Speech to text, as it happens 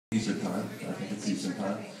Eastern time. I think it's Eastern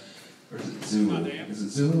time. Or is it Zulu? Is it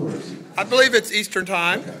Zulu or is it? I believe it's Eastern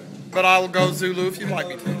time, Okay. but I will go Zulu if you'd like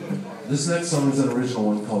me to. This next song is an original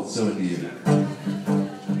one called So Into You.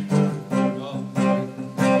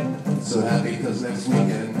 So happy because next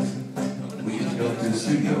weekend we get to go to the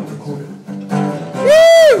studio and record it.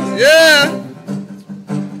 Woo! Yeah!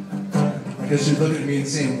 I guess you're looking at me and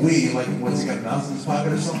saying we, like what's he got a mouse in his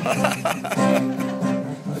pocket or something? A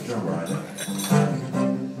drummer, I know.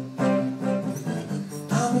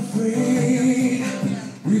 I'm afraid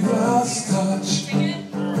we've lost touch,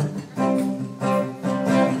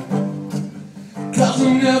 'cause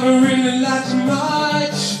we never really liked you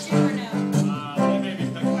much.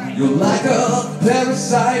 You're like a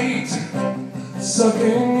parasite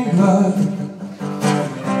sucking blood.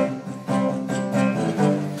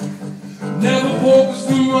 Never focus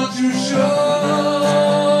through what you show.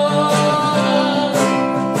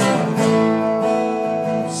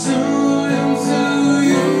 So into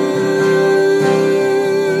you.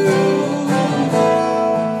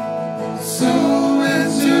 So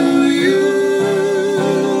into you.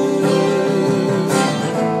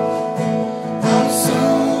 I'm so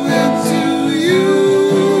into you.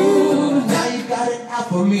 Now you got it out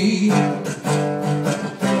for me.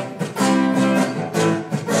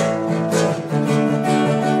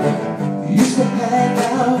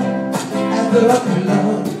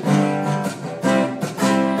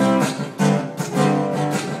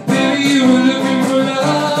 Baby, you were looking for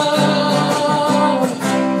love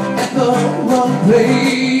at the wrong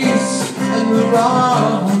place and the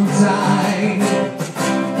wrong time.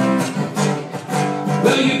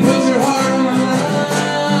 Well, you put your heart on the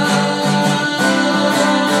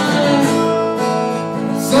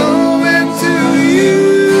line. So into you.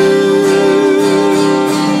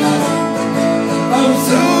 I'm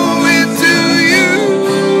so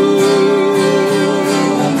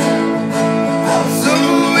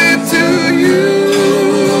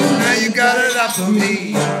for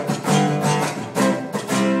me. I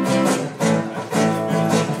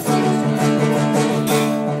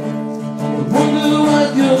wonder what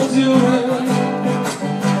you're doing.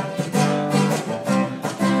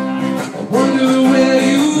 I wonder where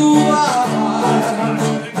you are.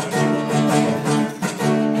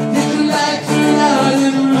 Did you like to lie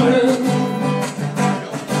in ruin?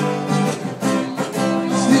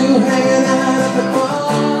 Still hanging out at the bar.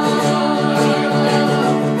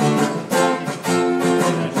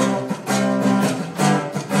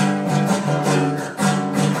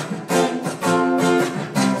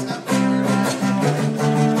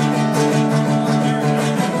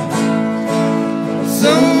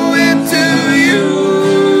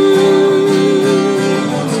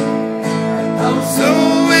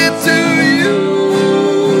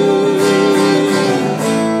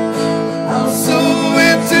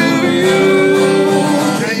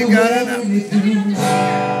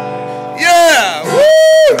 Yeah!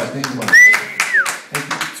 Woo!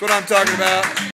 That's what I'm talking about.